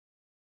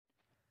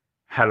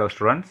Hello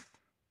students,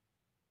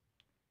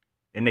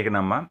 இன்னைக்கு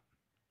நம்ம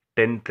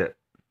 10th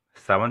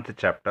 7th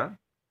chapter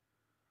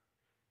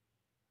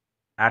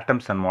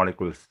atoms and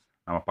molecules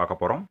நம்ம பார்க்க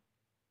போறோம்.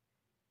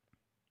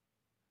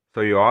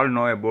 So you all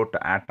know about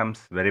atoms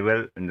very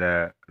well in the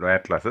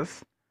lower classes.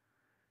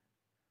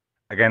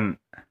 Again,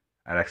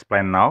 I'll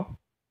explain now.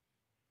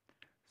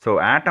 So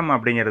atom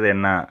அப்படிங்கிறது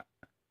என்ன?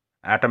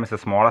 Atom is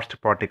the smallest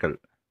particle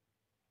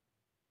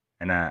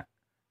in a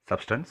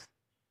substance.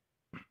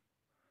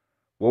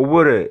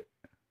 ஒவ்வொரு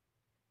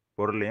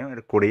பொருளையும்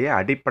இருக்கக்கூடிய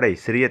அடிப்படை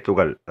சிறிய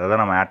துகள் அதான்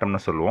நம்ம ஆட்டம்னு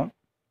சொல்லுவோம்.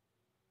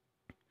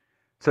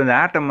 ஸோ இந்த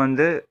ஆட்டம்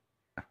வந்து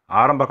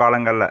ஆரம்ப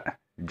காலங்களில்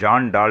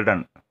John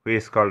Dalton who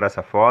is called as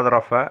a father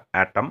of a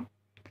atom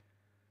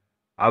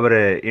our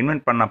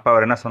invent பண்ணப்போ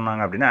அவர் என்ன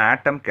சொன்னாங்க அப்படின்னா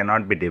ஆட்டம்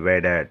cannot be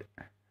divided,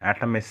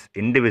 atom is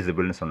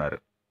இன்டிவிசிபிள்னு சொன்னார்.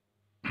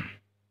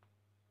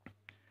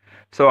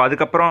 ஸோ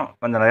அதுக்கப்புறம்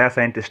கொஞ்சம் நிறையா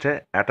சயின்டிஸ்ட்டு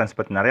ஆட்டம்ஸ்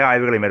பற்றி நிறைய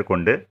ஆய்வுகளை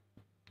மேற்கொண்டு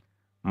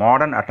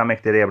மாடர்ன்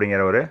அட்டாமிக் தியரி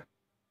அப்படிங்கிற ஒரு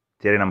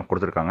தியரி நமக்கு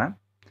கொடுத்துருக்காங்க.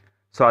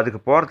 ஸோ அதுக்கு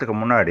போகிறதுக்கு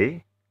முன்னாடி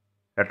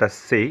let us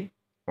see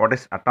what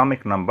is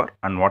atomic number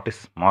and what is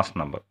mass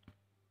number.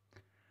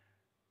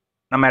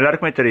 நம்ம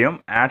எல்லாருக்குமே தெரியும்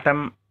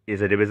ஆட்டம்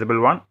இஸ் a divisible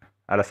one.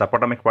 அதில்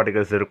சப்அட்டாமிக்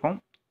பார்ட்டிகல்ஸ் இருக்கும்,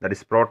 that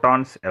is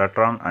protons,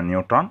 electron and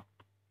neutron.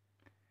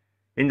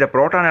 இந்த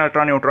ப்ரோட்டான்,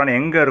 எலக்ட்ரான், நியூட்ரான்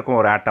எங்கே இருக்கும்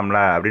ஒரு ஆட்டமில்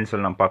அப்படின்னு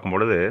சொல்லி நம்ம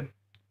பார்க்கும்பொழுது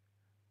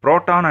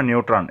ப்ரோட்டான் அண்ட்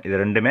நியூட்ரான்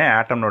இது ரெண்டுமே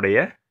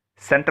ஆட்டம்னுடைய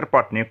centre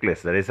part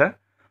nucleus, that is a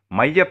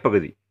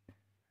மையப்பகுதி,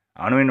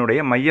 அணுவினுடைய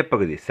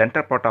மையப்பகுதி,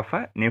 சென்டர் பார்ட் ஆஃப்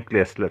அ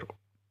நியூக்ளியஸில் இருக்கும்.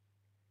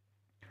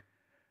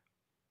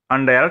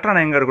 அண்ட் எலக்ட்ரான்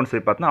எங்கே இருக்குன்னு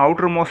சொல்லி பார்த்தோன்னா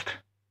outer most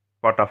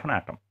part of an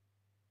ஆட்டம்.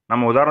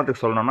 நம்ம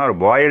உதாரணத்துக்கு சொல்லணும்னா ஒரு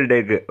பாயில்டு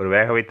எக், ஒரு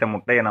வேக வைத்த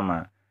முட்டையை நம்ம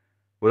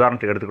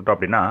உதாரணத்துக்கு எடுத்துக்கிட்டோம்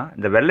அப்படின்னா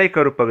இந்த வெள்ளை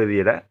கரு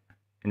பகுதியில்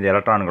இந்த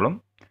எலக்ட்ரான்களும்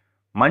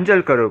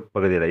மஞ்சள் கரு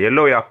பகுதியில்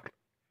எல்லோ யாக்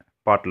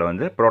பார்ட்டில்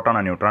வந்து ப்ரோட்டான்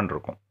அண்ட் நியூட்ரான்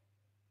இருக்கும்.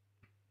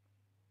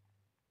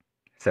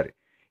 சரி,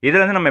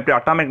 இதில் வந்து நம்ம எப்படி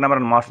atomic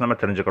number and mass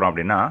number தெரிஞ்சுக்கிறோம்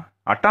அப்படின்னா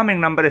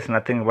atomic number is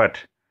nothing but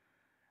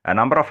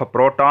number of a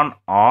proton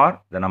R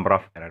the number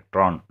of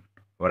electron.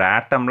 ஒரு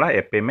ஆட்டமில்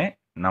எப்பயுமே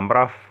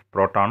நம்பர் ஆஃப்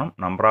ப்ரோட்டானும்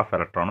நம்பர் ஆஃப்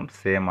எலக்ட்ரானும்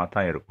சேமாக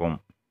தான் இருக்கும்.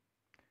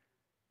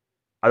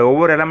 அது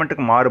ஒவ்வொரு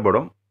எலமெண்ட்டுக்கும்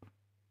மாறுபடும்,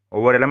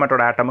 ஒவ்வொரு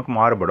எலிமெண்ட்டோட ஆட்டமுக்கு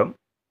மாறுபடும்.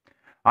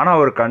 ஆனால்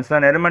ஒரு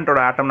கன்சர்ன் எலிமெண்ட்டோட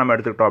ஆட்டம் நம்ம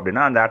எடுத்துக்கிட்டோம்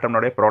அப்படின்னா அந்த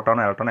ஆட்டம்னுடைய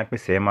ப்ரோட்டானும் எலக்ட்ரானும்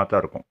எப்பயும் சேமாக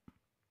தான் இருக்கும்.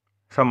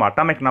 ஸோ நம்ம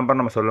அட்டாமிக் நம்பர்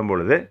நம்ம சொல்லும்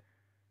பொழுது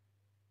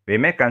we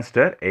may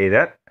consider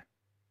either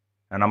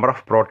a number of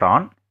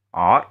proton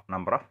or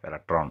number of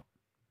electron.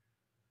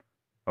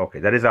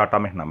 Okay, that is the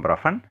atomic number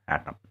of an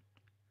atom.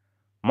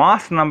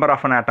 Mass number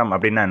of an atom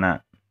அப்படின்னா என்ன?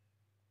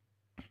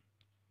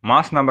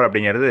 மாஸ் நம்பர்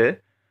அப்படிங்கிறது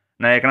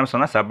நான் ஏற்கனவே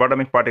சொன்னேன்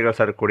சப்அட்டாமிக் பார்ட்டிகல்ஸ்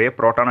இருக்கக்கூடிய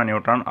proton and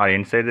neutron are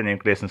inside the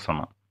நியூக்ளியஸ்னு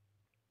சொன்னோம்.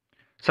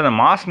 So இந்த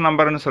mass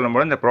நம்பர்னு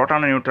சொல்லும்போது இந்த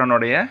proton and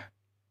நியூட்ரானுடைய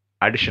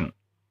addition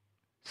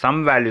some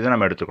value தான்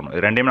நம்ம எடுத்துக்கணும்.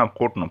 இது ரெண்டையும் நம்ம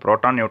கூட்டணும்.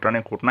 ப்ரோட்டான்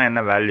நியூட்ரானையும் கூட்டினா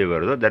என்ன வேல்யூ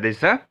வருதோ that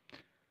is a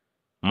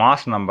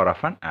mass number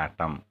of an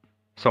atom.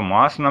 So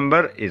mass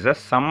number is a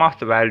some of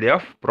the value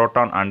of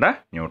proton and a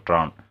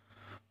neutron.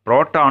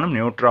 ப்ரோட்டானும்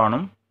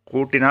நியூட்ரானும்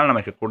கூட்டினால்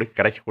நமக்கு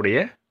கிடைக்கக்கூடிய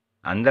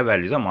அந்த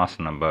வேல்யூ தான் mass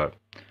number.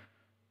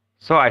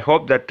 So I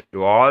hope that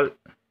you all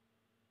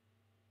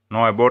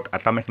know about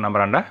atomic number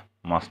and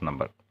mass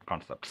number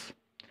concepts.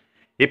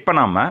 இப்போ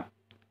நம்ம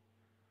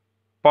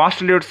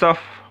postulates of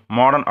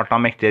modern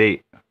atomic theory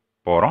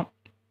போகிறோம்.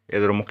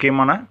 இது ஒரு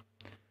முக்கியமான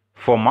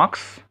 4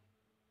 marks.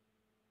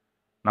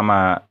 நம்ம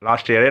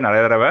லாஸ்ட் இயரே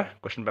நிறைய தடவை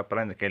கொஸ்டின்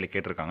பேப்பரில் இந்த கேள்வி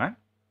கேட்டிருக்காங்க.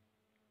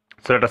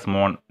 So let us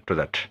move on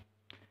to that.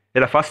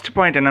 இதில் ஃபர்ஸ்ட்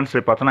பாயிண்ட் என்னன்னு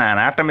சொல்லி பார்த்தோன்னா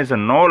an atom is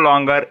no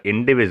longer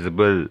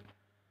indivisible.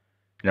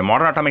 இந்த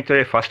மாடர்ன் அட்டாமிக்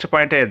தியரி ஃபர்ஸ்ட்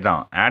பாயிண்ட்டே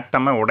இதுதான்.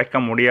 ஆட்டமை உடைக்க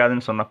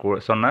முடியாதுன்னு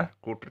சொன்ன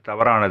கூற்று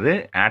தவறானது.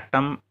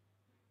 ஆட்டம்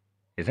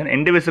இஸ் அன்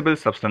இன்டிவிசிபிள்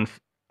சப்ஸ்டன்ஸ்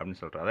அப்படின்னு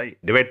சொல்கிறார். அதை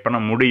டிவைட் பண்ண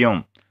முடியும்,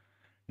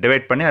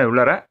 டிவைட் பண்ணி அது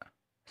உள்ளர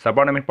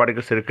சப்அட்டாமிக்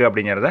பார்ட்டிகல்ஸ் இருக்குது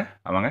அப்படிங்கிறத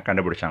அவங்க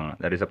கண்டுபிடிச்சாங்க.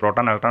 That is a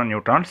proton, electron,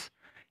 neutrons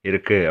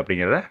இருக்குது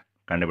அப்படிங்கிறத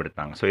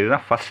கண்டுபிடித்தாங்க. ஸோ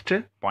இதுதான் first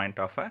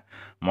point of a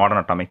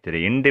modern atomic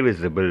theory,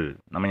 indivisible.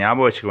 நம்ம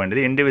ஞாபகம் வச்சுக்க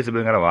வேண்டியது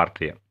இன்டிவிசிபிள்ங்கிற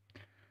வார்த்தையை.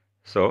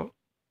 ஸோ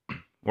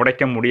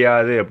உடைக்க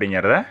முடியாது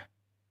அப்படிங்கிறத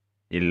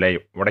இல்லை,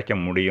 உடைக்க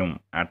முடியும்,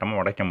 ஆட்டமும்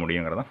உடைக்க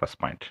முடியுங்கிறது தான் ஃபர்ஸ்ட்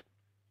பாயிண்ட்.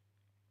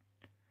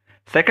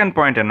 செகண்ட்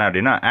பாயிண்ட் என்ன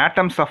அப்படின்னா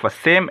atoms of a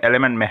same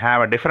element may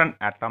have a different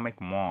atomic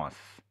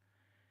mass.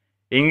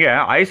 இங்கே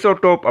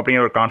ஐசோடோப்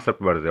அப்படிங்கிற ஒரு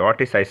கான்செப்ட் வருது.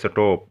 What is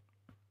isotope?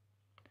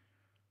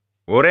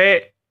 ஒரே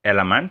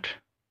element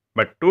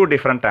but 2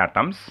 different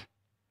atoms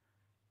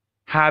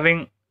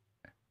having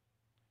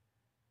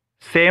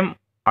same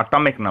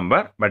atomic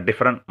number but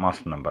different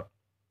mass number.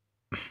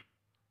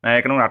 நான்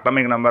ஏற்கனவே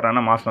atomic number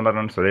என்ன மாஸ்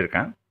நம்பர்னு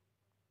சொல்லியிருக்கேன்.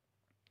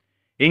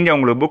 இங்கே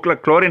உங்களுக்கு புக்கில்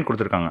குளோரின்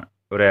கொடுத்துருக்காங்க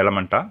ஒரு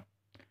எலமெண்ட்டாக.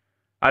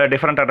 அதில்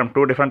டிஃப்ரெண்ட் ஆட்டம்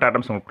 2 different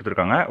ஆட்டம்ஸ் உங்களுக்கு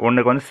கொடுத்துருக்காங்க.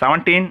 ஒன்றுக்கு வந்து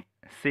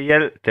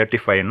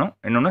 17Cl35ன்னு,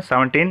 இன்னொன்று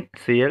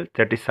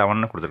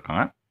 17Cl37ன்னு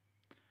கொடுத்துருக்காங்க.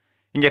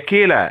 இங்கே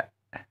கீழே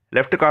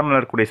லெஃப்ட் கார்னரில்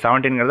இருக்கக்கூடிய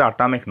 17ங்கிறது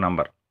அட்டாமிக்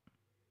நம்பர்,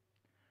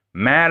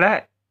 மேலே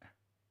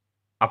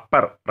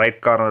அப்பர்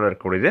ரைட் கார்னரில்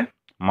இருக்கக்கூடியது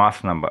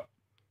mass number,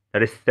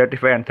 that is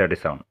 35 and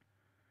 37.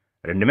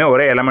 ரெண்டுமே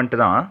ஒரே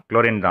எலமெண்ட்டு தான்,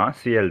 குளோரின் தான்,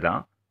 Cl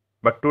தான்,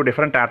 பட் 2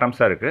 different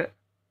ஆட்டம்ஸாக இருக்குது.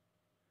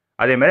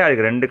 அதே மாதிரி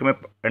அதுக்கு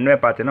ரெண்டுமே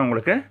பார்த்தீங்கன்னா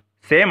உங்களுக்கு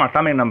சேம்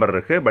அட்டாமிக் நம்பர்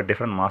இருக்குது, பட்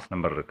டிஃப்ரெண்ட் மாஸ்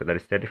நம்பர் இருக்குது. That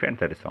is 35 and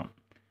 37.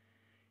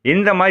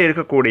 இந்த மாதிரி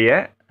இருக்கக்கூடிய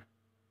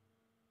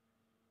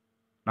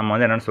நம்ம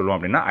வந்து என்னென்னு சொல்லுவோம்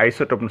அப்படின்னா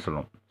ஐசோடோப்னு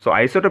சொல்லுவோம். So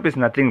isotope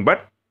is nothing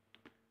but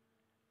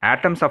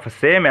atoms of a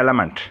same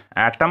element.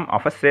 Atom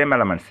of a same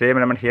element. Same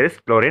element here is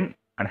chlorine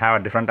and have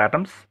a different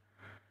atoms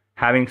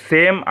having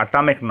same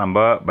atomic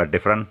number but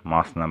different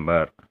mass number.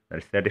 That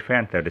is 35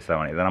 and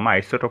 37. இதை நம்ம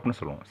ஐசோடோப்னு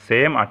சொல்லுவோம்.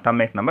 Same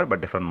atomic number but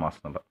different mass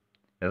number.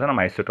 இதை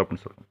நம்ம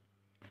ஐசோடோப்னு சொல்லுவோம்.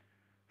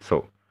 So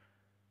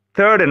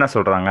third என்ன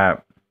சொல்கிறாங்க,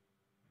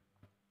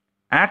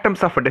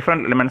 atoms of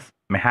different elements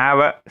may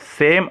have a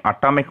same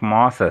atomic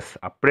masses.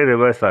 அப்படியே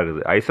reverse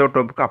ஆகுது.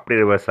 ஐசோடோப்புக்கு அப்படியே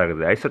ரிவர்ஸ்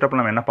ஆகுது.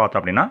 ஐசோடோப்பில் நம்ம என்ன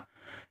பார்த்தோம் அப்படின்னா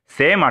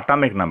same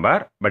atomic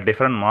number but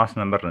different mass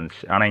number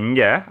இருந்துச்சு. ஆனால்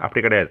இங்கே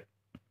அப்படி கிடையாது.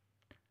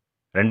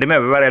 ரெண்டுமே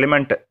வெவ்வேறு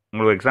எலிமெண்ட்.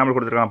 உங்களுக்கு எக்ஸாம்பிள்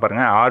கொடுத்துருக்காங்க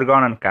பாருங்கள்,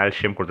 ஆர்கான் அண்ட்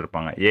கால்சியம்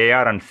கொடுத்துருப்பாங்க,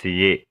 AR and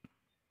CA.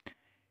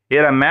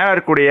 இதில் மேலே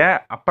இருக்கக்கூடிய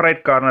அப்பர்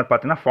ரைட் கார்னர்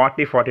பார்த்தீங்கன்னா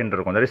 40 40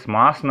 இருக்கும். தட் இஸ்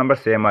மாஸ்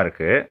நம்பர் சேமாக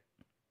இருக்குது.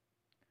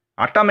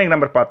 அட்டாமிக்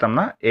நம்பர்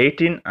பார்த்தோம்னா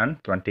 18 and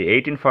 20.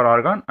 18 for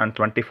argon and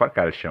 20 for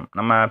calcium.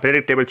 நம்ம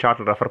பீரியாடிக் டேபிள்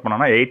சார்ட்டில் ரெஃபர்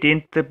பண்ணோம்னா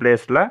 18th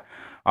பிளேஸில்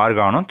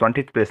ஆர்கானும்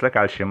 20th பிளேஸில்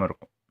கால்சியமும்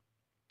இருக்கும்.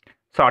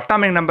 ஸோ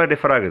அட்டாமிக் நம்பர்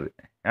டிஃபர் ஆகுது,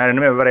 ஏன்னா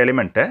ரெண்டுமே வெவ்வேறு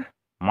எலிமெண்ட்டு.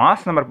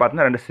 மாஸ் நம்பர்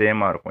பார்த்தீங்கன்னா ரெண்டு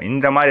சேமாக இருக்கும்.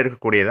 இந்த மாதிரி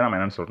இருக்கக்கூடியதை நம்ம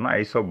என்னென்னு சொல்கிறோம்னா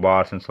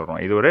ஐசோபார்ஸ்ன்னு சொல்கிறோம்.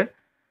 இது ஒரு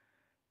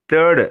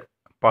third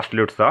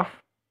postulates of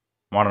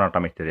modern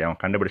atomic theory. அவங்க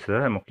கண்டுபிடிச்சது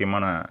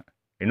முக்கியமான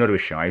இன்னொரு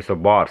விஷயம்,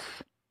 isobars.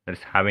 That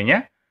is having a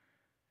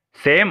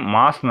same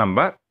mass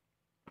number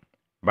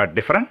but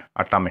different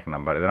atomic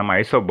number. இதை நம்ம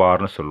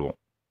ஐசோபார்னு சொல்லுவோம்.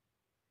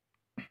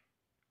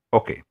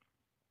 ஓகே,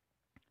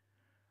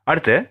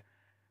 அடுத்து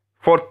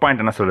ஃபோர்த்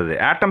பாயிண்ட் என்ன சொல்லுது,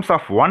 atoms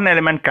of one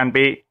element can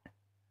be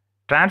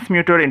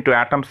transmuted into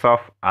atoms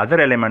of other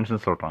elements னு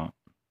சொல்கிறாங்க.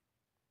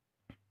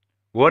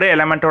 ஒரு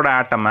எலிமெண்ட்டோட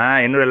ஆட்டமை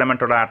இன்னொரு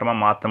எலிமெண்ட்டோட ஆட்டமாக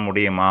மாற்ற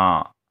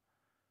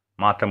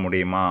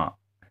முடியுமா?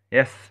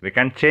 S, we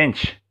can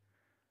change.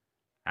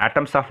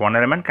 Atoms of one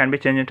element can be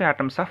changed into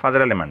atoms of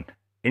other element.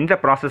 இந்த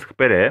ப்ராசஸ்க்கு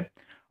பேர்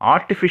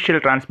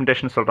ஆர்டிஃபிஷியல்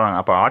டிரான்ஸ்மிட்டேஷன் சொல்கிறாங்க.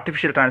 அப்போ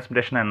ஆர்டிஃபிஷியல்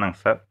டிரான்ஸ்மிட்டேஷன் என்னங்க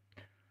sir?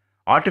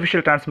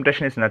 Artificial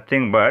டிரான்ஸ்மிட்டேஷன் is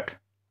nothing but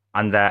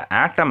அந்த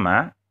ஆட்டமை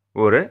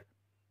ஒரு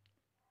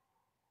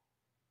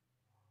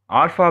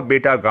ஆல்ஃபா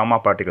பீட்டா காமா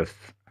பார்ட்டிகல்ஸ்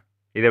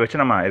இதை வச்சு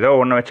நம்ம ஏதோ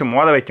ஒன்று வச்சு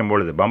மோத வைக்கும்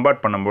பொழுது,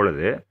 பம்பார்ட் பண்ணும்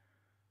பொழுது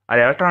அது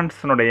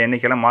எலக்ட்ரான்ஸினுடைய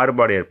எண்ணிக்கையில்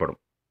மாறுபாடு ஏற்படும்.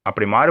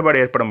 அப்படி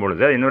மாறுபாடு ஏற்படும்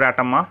பொழுது இன்னொரு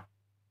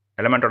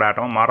எலிமெண்ட்டோட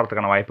ஆட்டமாக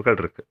மாறுறதுக்கான வாய்ப்புகள்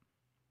இருக்குது.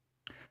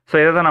 ஸோ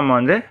இதை தான் நம்ம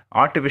வந்து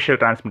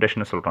ஆர்டிஃபிஷியல்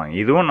டிரான்ஸ்மிட்டேஷன் சொல்கிறோம்.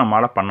 இதுவும்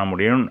நம்மளால் பண்ண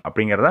முடியும்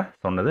அப்படிங்கிறத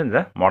சொன்னது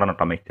இந்த modern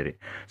atomic theory.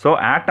 So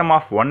atom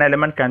of one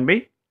element can be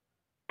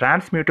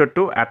டிரான்ஸ்மியூட்டட்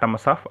to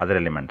atoms of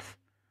other elements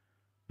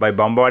by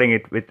bombarding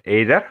it with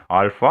either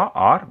alpha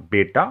or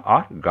beta or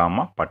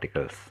gamma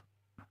particles.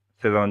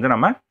 So இதை வந்து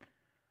நம்ம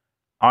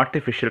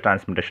ஆர்டிஃபிஷியல்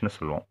டிரான்ஸ்மிட்டேஷன்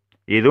சொல்லுவோம்.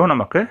 இதுவும்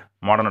நமக்கு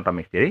மாடர்ன்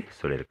அட்டாமிக் தியரி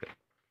சொல்லியிருக்கு.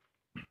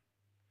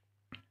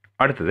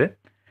 அடுத்தது,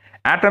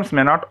 atoms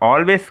may not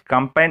always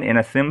combine in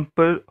a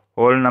simple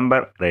whole number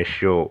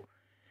ratio.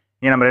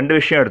 இங்கே நம்ம ரெண்டு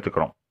விஷயம்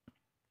எடுத்துக்கிறோம்.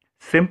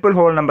 சிம்பிள்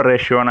ஹோல் நம்பர்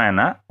ரேஷியோனா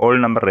என்ன,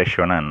 ஹோல் நம்பர்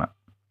ரேஷியோனா என்ன?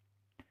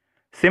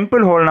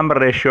 சிம்பிள் ஹோல் நம்பர்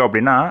ரேஷியோ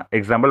அப்படின்னா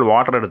எக்ஸாம்பிள்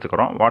வாட்டர்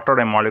எடுத்துக்கிறோம்.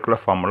 வாட்டரோட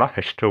மாலிகுலர் ஃபார்முலா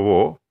H2O.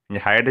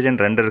 இங்கே ஹைட்ரஜன்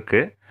 2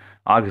 இருக்குது,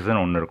 ஆக்சிஜன்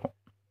 1 இருக்கும்.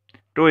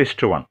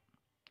 2:1.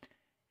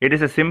 It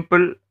is a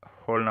simple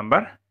whole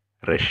number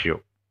ratio.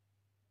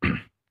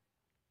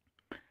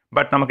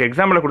 But நமக்கு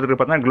எக்ஸாம்பிள்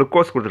கொடுத்துருக்கு பார்த்தா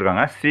குளுக்கோஸ்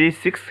கொடுத்துருக்காங்க,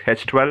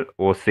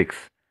 C6H12O6.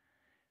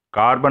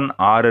 கார்பன்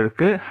 6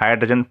 இருக்குது,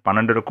 ஹைட்ரஜன்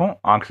 12 இருக்கும்,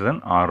 ஆக்சிஜன்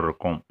 6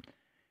 இருக்கும்.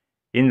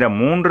 இந்த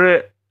 3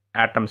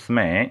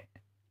 ஆட்டம்ஸுமே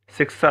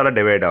 6ஆல்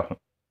டிவைட் ஆகும்.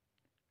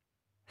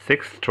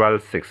 6 12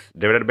 6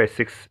 divided by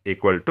 6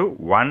 equal to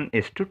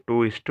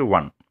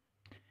 1:2:1.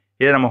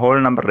 இதை நம்ம ஹோல்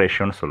நம்பர்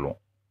ரேஷியோன்னு சொல்லுவோம்.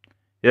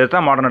 இதை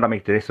தான் மாடர்ன்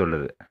அட்டாமிக் தியரி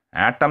சொல்லுது.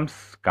 Atoms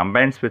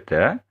combines with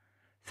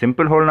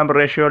simple whole number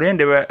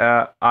ரேஷியோலையும்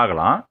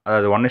ஆகலாம்,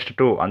 அதாவது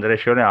 1:2 அந்த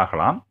ரேஷியோலையும்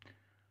ஆகலாம்,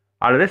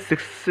 அல்லது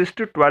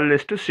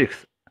 6:12:6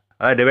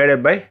 அதாவது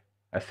divided by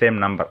same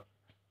number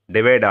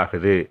divide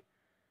ஆகுது.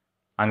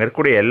 அங்கே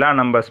இருக்கக்கூடிய எல்லா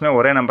நம்பர்ஸுமே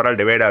ஒரே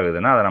நம்பரால் டிவைட்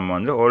ஆகுதுன்னா அதை நம்ம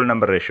வந்து ஹோல்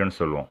நம்பர் ரேஷியோன்னு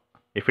சொல்லுவோம்.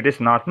 If it is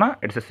notனா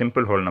it's a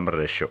simple whole number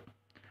ratio.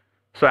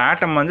 So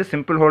ஆட்டம் வந்து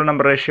சிம்பிள் ஹோல்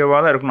நம்பர் ரேஷியோவாக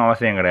தான் இருக்கணும்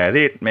அவசியம் கிடையாது.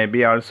 It may be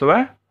also a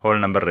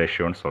whole number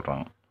ரேஷியோன்னு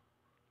சொல்கிறாங்க.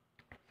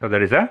 So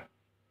that is a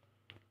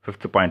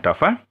 5th point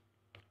of a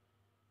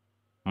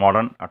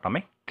modern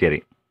atomic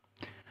theory.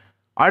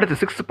 அடுத்து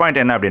 6th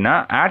point என்ன அப்படின்னா,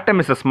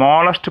 ஆட்டம் is a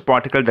smallest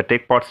particle the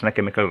take parts in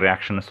chemical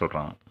reaction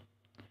சொல்கிறாங்க.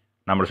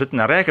 நம்மளை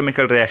சுற்றி நிறைய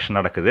கெமிக்கல் ரியாக்ஷன்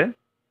நடக்குது.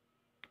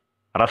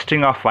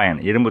 Rusting of iron,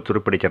 இரும்பு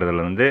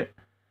துருப்பிடிக்கிறதுலேருந்து,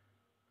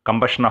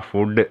 கம்பஷன் ஆஃப்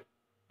வுட்டு,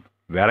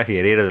 விறகு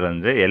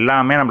எரியறதுலேருந்து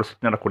எல்லாமே நம்மளை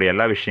சுற்றி நடக்கக்கூடிய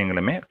எல்லா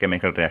விஷயங்களுமே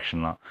கெமிக்கல்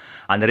ரியாக்ஷன் தான்.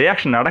 அந்த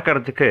ரியாக்ஷன்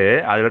நடக்கிறதுக்கு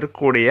அதில்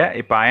இருக்கக்கூடிய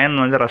இப்போ அயன்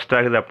வந்து ரஸ்ட்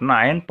ஆகுது அப்படின்னா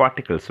அயன்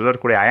பார்ட்டிகல்ஸ்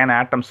இருக்கக்கூடிய அயன்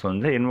ஆட்டம்ஸ்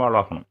வந்து இன்வால்வ்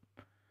ஆகணும்.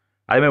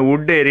 அதுமாதிரி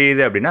வுட்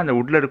எரியுது அப்படின்னா அந்த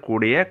வுட்டில்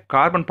இருக்கக்கூடிய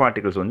கார்பன்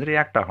பார்ட்டிகல்ஸ் வந்து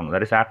ரியாக்ட் ஆகணும்.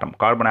 That is atom,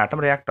 carbon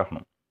atom react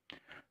ஆகணும்.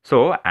 ஸோ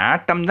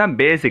ஆட்டம் தான்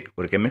பேசிக்.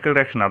 ஒரு கெமிக்கல்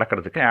ரியாக்ஷன்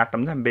நடக்கிறதுக்கு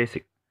ஆட்டம் தான்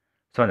பேசிக்.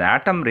 ஸோ அந்த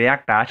ஆட்டம்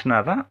ரியாக்ட் ஆச்சுன்னா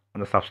தான்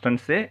அந்த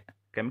சப்ஸ்டன்ஸே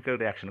கெமிக்கல்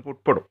ரியாக்ஷனுக்கு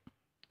உட்படும்.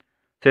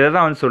 ஸோ இதை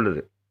தான் வந்து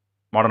சொல்லுது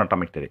modern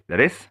atomic theory.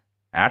 That is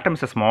atom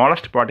is the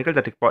smallest particle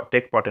that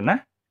take part in a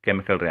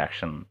chemical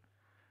reaction.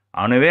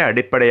 அணுவே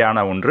அடிப்படையான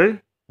ஒன்று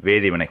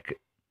வேதிவினைக்கு.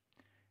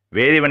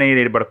 வேதிவினையில்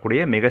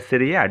ஈடுபடக்கூடிய மிக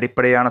சிறிய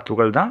அடிப்படையான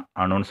துகள் தான்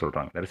அணுன்னு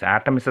சொல்கிறாங்க. that is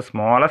atom is the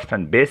smallest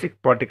and basic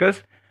particles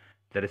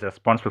that is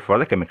responsible for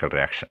the chemical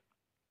reaction.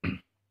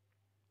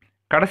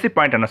 கடைசி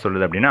பாயிண்ட் என்ன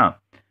சொல்லுது அப்படின்னா,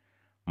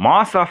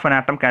 mass of an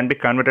atom can be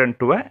converted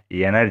into a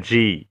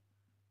energy.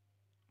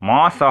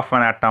 mass of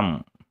an atom,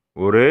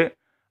 ஒரு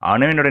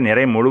அணுவினுடைய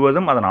நிறை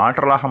முழுவதும் அதன்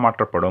ஆற்றலாக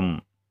மாற்றப்படும்.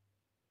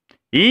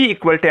 E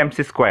equal to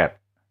mc square.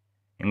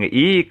 இங்கே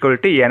E equal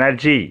to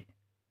energy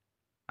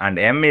and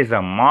m is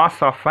the mass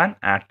of an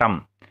atom.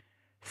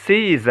 C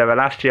is the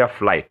velocity of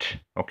light.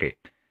 Okay,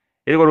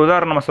 இதுக்கு ஒரு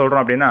உதாரணம் நம்ம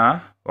சொல்கிறோம் அப்படின்னா,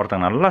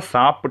 ஒருத்தங்க நல்லா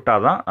சாப்பிட்டா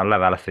தான் நல்லா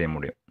வேலை செய்ய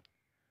முடியும்.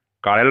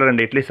 காலையில்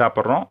 2 இட்லி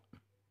சாப்பிட்றோம்,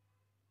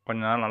 கொஞ்ச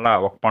நேரம் நல்லா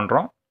ஒர்க்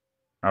பண்ணுறோம்,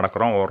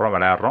 நடக்கிறோம், ஓடுறோம்,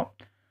 விளையாடுறோம்,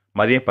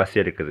 மதியம் பசி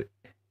எடுக்குது.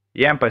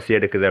 ஏன் பசி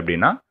எடுக்குது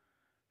அப்படின்னா,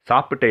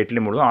 சாப்பிட்ட இட்லி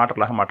முழுவதும்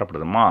ஆற்றலாக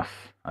மாற்றப்படுது. மாஸ்,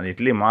 அந்த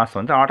இட்லி மாஸ்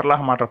வந்து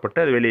ஆற்றலாக மாற்றப்பட்டு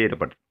அது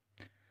வெளியேறப்படுது.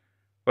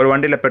 ஒரு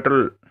வண்டியில்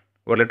பெட்ரோல்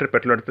 1 லிட்டர்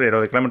பெட்ரோல் எடுத்து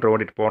 20 கிலோமீட்டர்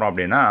ஓடிட்டு போகிறோம்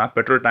அப்படின்னா,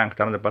 பெட்ரோல் டேங்க்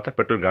திறந்து பார்த்தா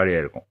பெட்ரோல்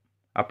காலியாக இருக்கும்.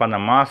 அப்போ அந்த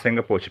மாஸ்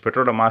எங்கே போச்சு,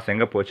 பெட்ரோலோட மாஸ்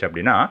எங்கே போச்சு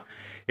அப்படின்னா,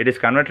 it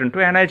is convert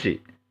into energy.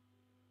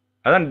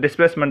 அதான்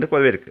டிஸ்பிளேஸ்மெண்ட்டுக்கு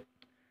உதவி இருக்குது.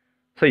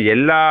 ஸோ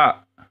எல்லா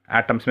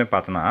ஆட்டம்ஸுமே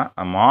பார்த்தோன்னா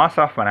mass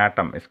of an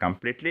atom is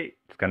completely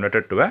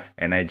converted to a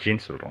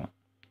எனர்ஜின்னு சொல்கிறோம்.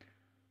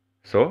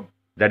 So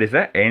that is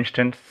a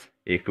Einstein's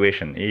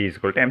equation. E is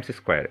equal to mc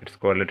square. It's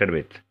correlated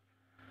with.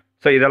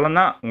 So இதெல்லாம்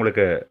தான்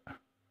உங்களுக்கு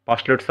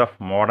postulates of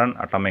modern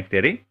atomic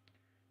theory.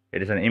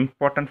 It is an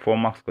important 4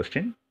 marks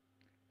question.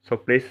 So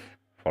please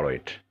follow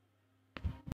it.